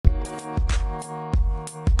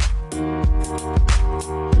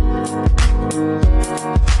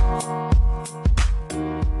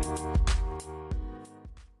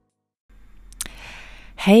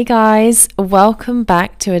Hey guys, welcome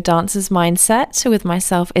back to A Dancer's Mindset with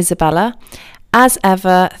myself, Isabella. As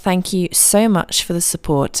ever, thank you so much for the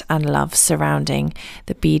support and love surrounding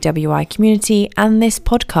the BWI community and this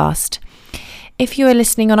podcast. If you are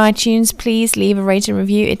listening on iTunes, please leave a rate and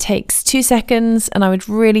review. It takes 2 seconds and I would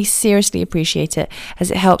really seriously appreciate it,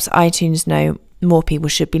 as it helps iTunes know more people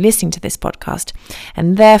should be listening to this podcast,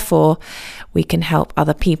 and therefore we can help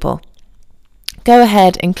other people. Go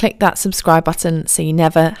ahead and click that subscribe button so you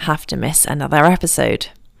never have to miss another episode.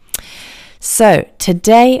 So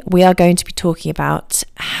today we are going to be talking about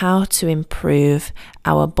how to improve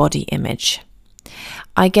our body image.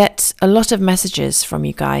 I get a lot of messages from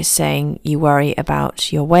you guys saying you worry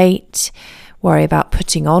about your weight, worry about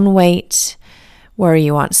putting on weight, worry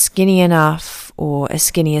you aren't skinny enough or as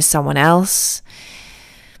skinny as someone else.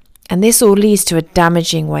 And this all leads to a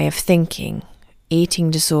damaging way of thinking, eating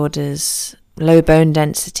disorders, low bone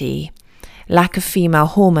density, lack of female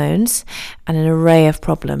hormones, and an array of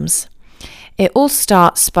problems. It all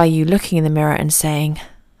starts by you looking in the mirror and saying,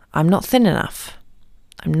 I'm not thin enough.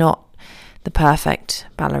 I'm not the perfect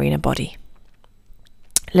ballerina body.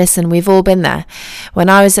 Listen, we've all been there. When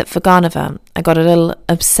I was at Vaganova, I got a little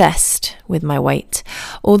obsessed with my weight.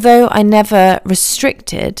 Although I never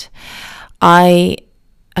restricted, I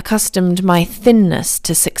accustomed my thinness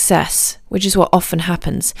to success, which is what often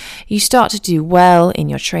happens. You start to do well in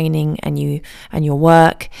your training and your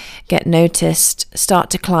work, get noticed, start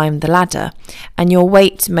to climb the ladder, and your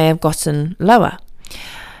weight may have gotten lower.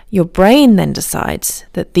 Your brain then decides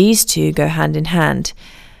that these two go hand in hand.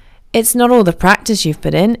 It's not all the practice you've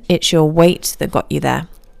put in, it's your weight that got you there.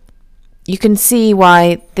 You can see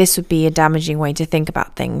why this would be a damaging way to think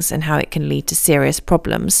about things and how it can lead to serious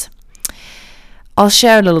problems. I'll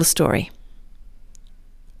share a little story.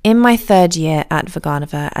 In my third year at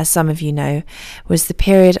Vaganova, as some of you know, was the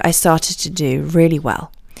period I started to do really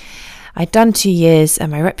well. I'd done 2 years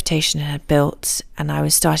and my reputation had built and I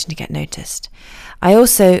was starting to get noticed. I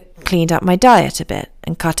also cleaned up my diet a bit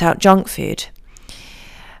and cut out junk food.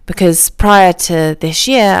 Because prior to this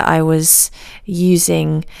year, I was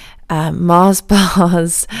using Mars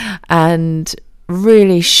bars and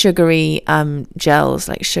really sugary gels,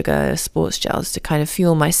 like sugar sports gels, to kind of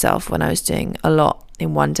fuel myself when I was doing a lot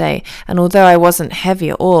in one day. And although I wasn't heavy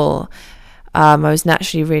at all, I was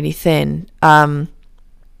naturally really thin. I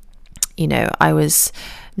was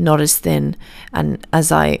not as thin and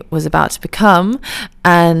as I was about to become,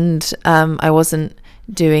 and I wasn't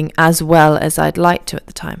doing as well as I'd like to at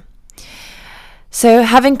the time. So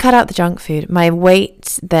having cut out the junk food, my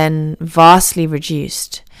weight then vastly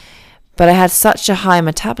reduced. But I had such a high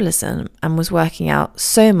metabolism and was working out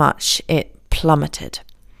so much it plummeted.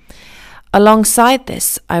 Alongside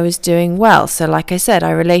this, I was doing well. So like I said,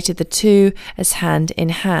 I related the two as hand in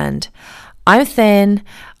hand. I'm thin,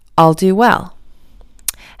 I'll do well.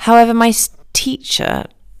 However, my teacher,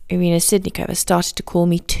 Irina Sidnikova, started to call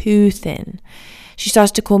me too thin. She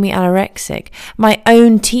started to call me anorexic. My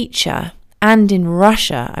own teacher, and in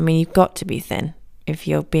Russia, you've got to be thin if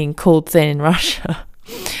you're being called thin in Russia.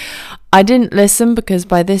 I didn't listen because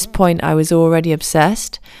by this point I was already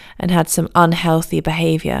obsessed and had some unhealthy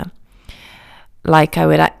behavior. Like I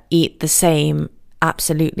would eat the same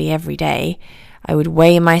absolutely every day. I would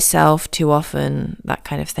weigh myself too often, that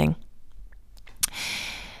kind of thing.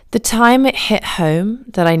 The time it hit home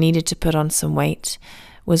that I needed to put on some weight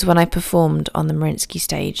was when I performed on the Mariinsky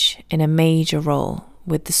stage in a major role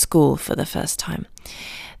with the school for the first time.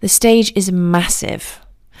 The stage is massive.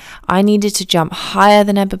 I needed to jump higher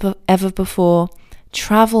than ever before,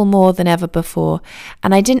 travel more than ever before,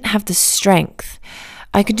 and I didn't have the strength.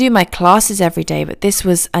 I could do my classes every day, but this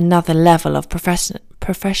was another level of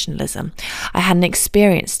professionalism I hadn't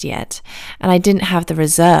experienced yet, and I didn't have the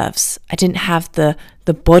reserves. I didn't have the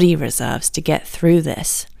body reserves to get through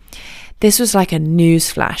this. This was like a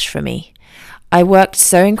newsflash for me. I worked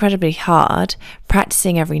so incredibly hard,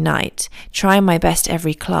 practicing every night, trying my best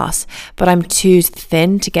every class, but I'm too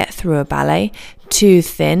thin to get through a ballet, too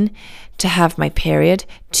thin to have my period,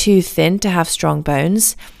 too thin to have strong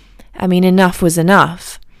bones. Enough was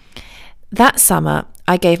enough. That summer,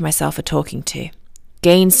 I gave myself a talking to,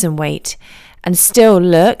 gained some weight, and still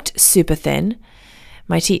looked super thin.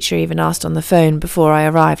 My teacher even asked on the phone before I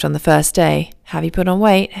arrived on the first day, "Have you put on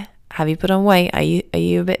weight? Have you put on weight? Are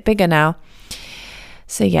you a bit bigger now?"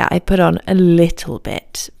 So yeah, I put on a little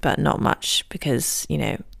bit, but not much because,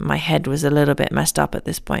 my head was a little bit messed up at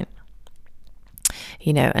this point,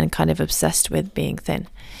 and kind of obsessed with being thin.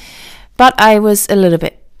 But I was a little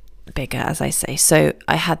bit bigger, as I say. So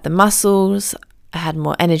I had the muscles, I had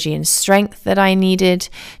more energy and strength that I needed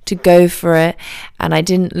to go for it, and I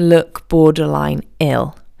didn't look borderline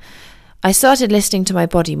ill. I started listening to my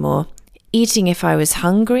body more, eating if I was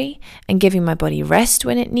hungry and giving my body rest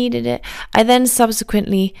when it needed it. I then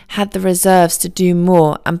subsequently had the reserves to do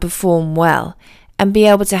more and perform well and be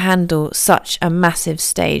able to handle such a massive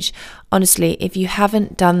stage. Honestly, if you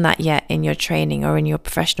haven't done that yet in your training or in your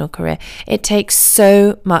professional career, it takes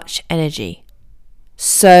so much energy.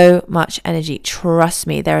 So much energy. Trust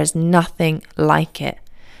me, there is nothing like it.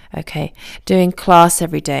 Okay, doing class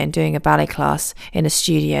every day and doing a ballet class in a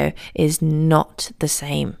studio is not the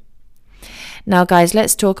same. Now, guys,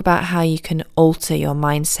 let's talk about how you can alter your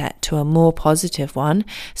mindset to a more positive one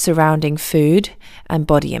surrounding food and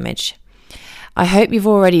body image. I hope you've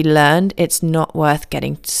already learned it's not worth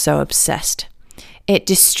getting so obsessed. It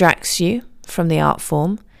distracts you from the art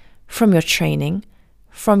form, from your training,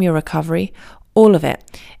 from your recovery, all of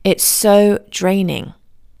it. It's so draining.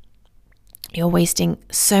 You're wasting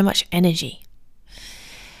so much energy.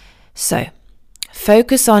 So,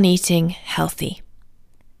 focus on eating healthy.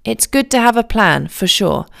 It's good to have a plan, for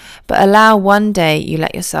sure, but allow one day you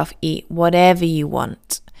let yourself eat whatever you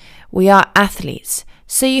want. We are athletes,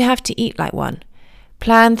 so you have to eat like one.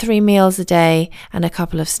 Plan 3 meals a day and a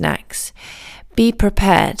couple of snacks. Be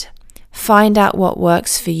prepared. Find out what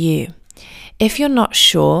works for you. If you're not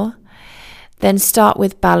sure, then start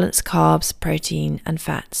with balanced carbs, protein, and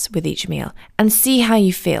fats with each meal and see how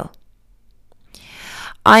you feel.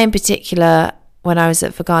 I, in particular, when I was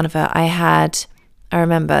at Veganova, I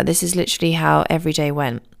remember this is literally how every day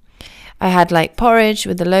went. I had like porridge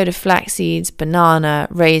with a load of flax seeds, banana,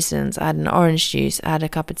 raisins. I had an orange juice. I had a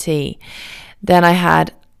cup of tea. Then I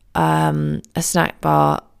had a snack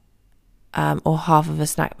bar or half of a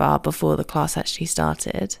snack bar before the class actually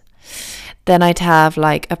started. Then I'd have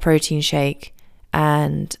like a protein shake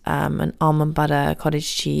and an almond butter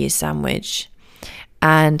cottage cheese sandwich.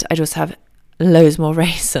 And I'd also have loads more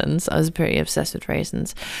raisins. I was pretty obsessed with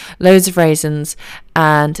raisins. Loads of raisins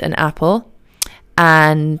and an apple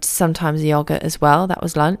and sometimes yogurt as well. That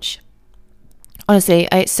was lunch. Honestly,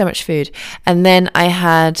 I ate so much food. And then I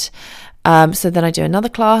had, so then I do another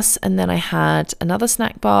class and then I had another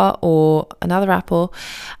snack bar or another apple.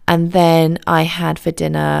 And then I had for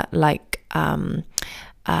dinner like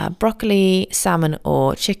broccoli, salmon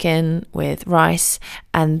or chicken with rice.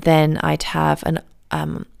 And then I'd have an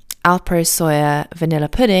Alpro soya vanilla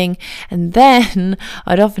pudding, and then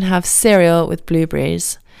I'd often have cereal with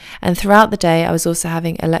blueberries. And throughout the day I was also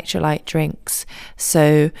having electrolyte drinks,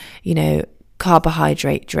 so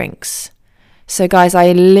carbohydrate drinks. So guys,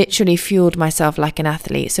 I literally fueled myself like an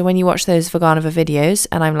athlete. So when you watch those Veganova videos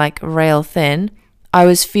and I'm like rail thin, I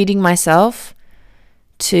was feeding myself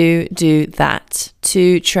to do that,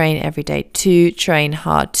 to train every day, to train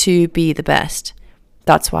hard, to be the best.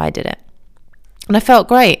 That's why I did it. And I felt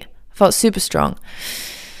great. I felt super strong.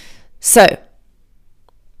 So,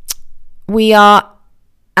 we are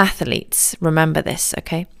athletes. Remember this,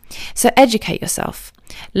 okay? So educate yourself.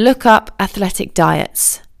 Look up athletic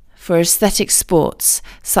diets for aesthetic sports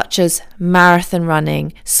such as marathon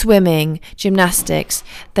running, swimming, gymnastics.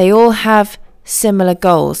 They all have similar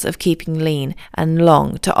goals of keeping lean and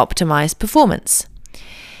long to optimize performance.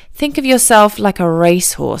 Think of yourself like a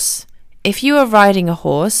racehorse. If you were riding a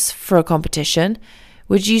horse for a competition,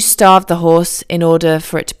 would you starve the horse in order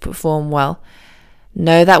for it to perform well?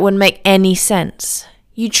 No, that wouldn't make any sense.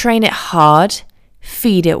 You train it hard,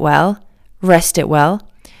 feed it well, rest it well.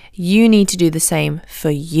 You need to do the same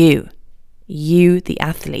for you, the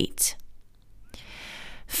athlete.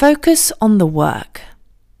 Focus on the work.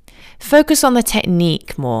 Focus on the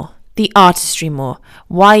technique more, the artistry more,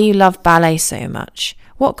 why you love ballet so much,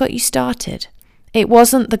 what got you started. It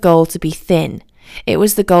wasn't the goal to be thin. It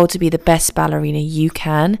was the goal to be the best ballerina you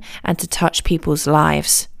can and to touch people's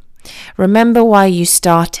lives. Remember why you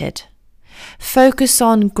started. Focus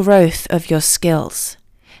on growth of your skills.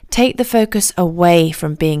 Take the focus away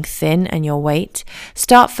from being thin and your weight.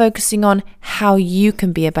 Start focusing on how you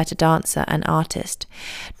can be a better dancer and artist.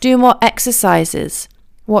 Do more exercises.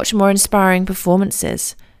 Watch more inspiring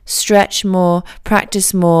performances. Stretch more,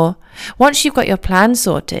 practice more. Once you've got your plan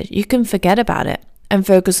sorted, you can forget about it and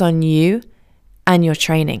focus on you and your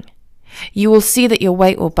training. You will see that your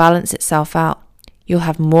weight will balance itself out. You'll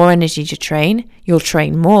have more energy to train, you'll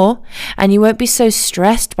train more, and you won't be so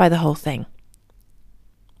stressed by the whole thing.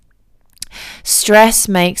 Stress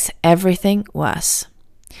makes everything worse.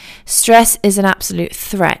 Stress is an absolute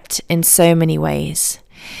threat in so many ways.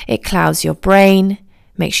 It clouds your brain,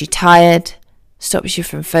 makes you tired, stops you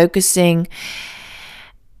from focusing,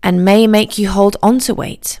 and may make you hold on to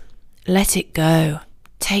weight. Let it go.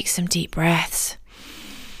 Take some deep breaths.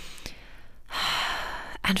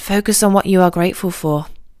 and focus on what you are grateful for.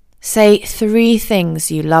 Say 3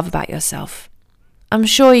 things you love about yourself. I'm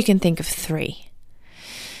sure you can think of 3.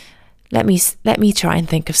 Let me try and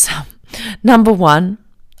think of some. Number 1,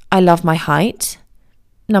 I love my height.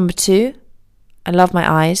 Number 2, I love my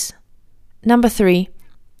eyes. Number 3,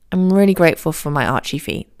 I'm really grateful for my archy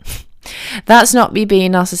feet. That's not me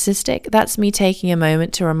being narcissistic. That's me taking a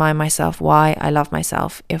moment to remind myself why I love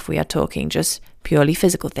myself if we are talking just purely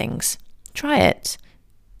physical things. Try it.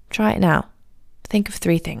 Try it now. Think of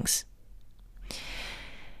 3 things.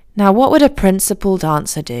 Now, what would a principal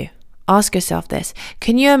dancer do? Ask yourself this.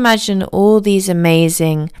 Can you imagine all these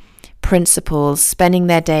amazing principals spending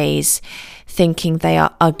their days thinking they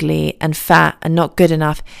are ugly and fat and not good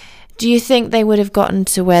enough? Do you think they would have gotten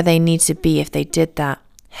to where they need to be if they did that?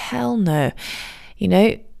 Hell no.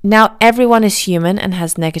 Now everyone is human and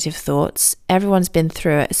has negative thoughts. Everyone's been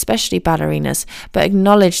through it, especially ballerinas, but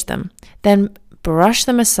acknowledge them. Then brush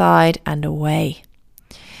them aside and away.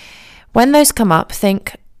 When those come up,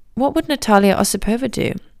 think, what would Natalia Osipova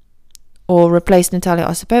do? Or replace Natalia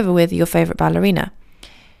Osipova with your favorite ballerina.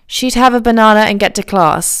 She'd have a banana and get to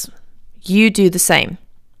class. You do the same.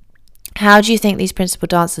 How do you think these principal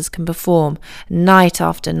dancers can perform night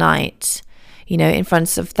after night, in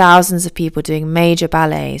front of thousands of people doing major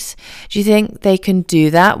ballets? Do you think they can do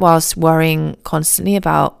that whilst worrying constantly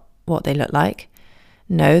about what they look like?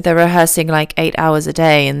 No, they're rehearsing like 8 hours a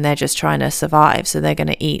day and they're just trying to survive. So they're going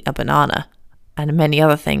to eat a banana and many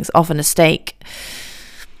other things, often a steak.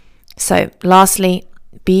 So lastly,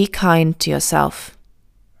 be kind to yourself.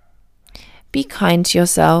 Be kind to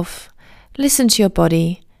yourself. Listen to your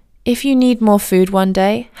body. If you need more food one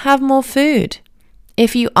day, have more food.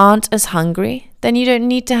 If you aren't as hungry, then you don't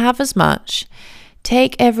need to have as much.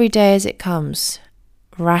 Take every day as it comes,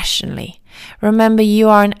 rationally. Remember, you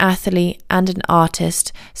are an athlete and an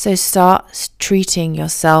artist, so start treating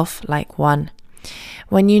yourself like one.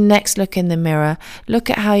 When you next look in the mirror, look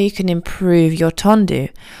at how you can improve your tendu,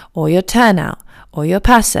 or your turnout, or your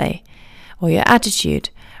passe, or your attitude,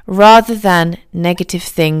 rather than negative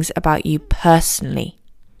things about you personally.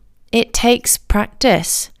 It takes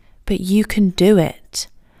practice, but you can do it.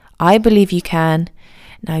 I believe you can.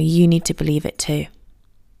 Now you need to believe it too.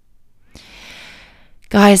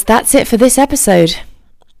 Guys, that's it for this episode.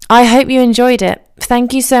 I hope you enjoyed it.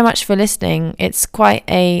 Thank you so much for listening. It's quite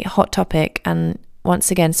a hot topic and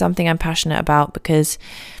once again something I'm passionate about because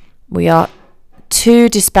we are too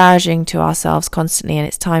disparaging to ourselves constantly, and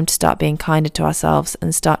it's time to start being kinder to ourselves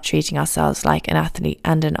and start treating ourselves like an athlete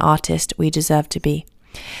and an artist we deserve to be.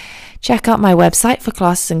 Check out my website for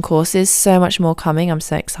classes and courses. So much more coming. I'm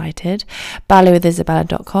so excited.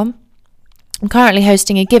 balletwithisabella.com. I'm currently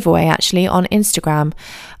hosting a giveaway actually on Instagram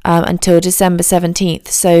until December 17th.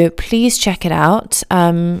 So please check it out.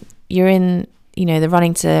 You're in, the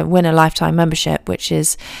running to win a lifetime membership, which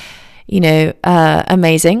is,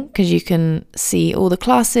 amazing because you can see all the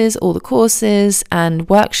classes, all the courses and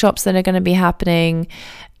workshops that are going to be happening,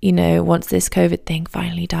 once this COVID thing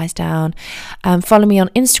finally dies down. Follow me on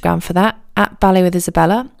Instagram for that, at ballet with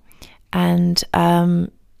Isabella. And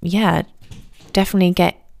definitely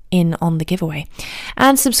get in on the giveaway.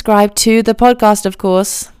 And subscribe to the podcast, of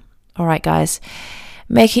course. All right, guys.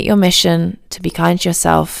 Make it your mission to be kind to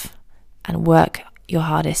yourself and work your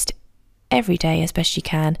hardest every day as best you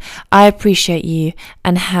can. I appreciate you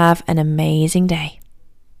and have an amazing day.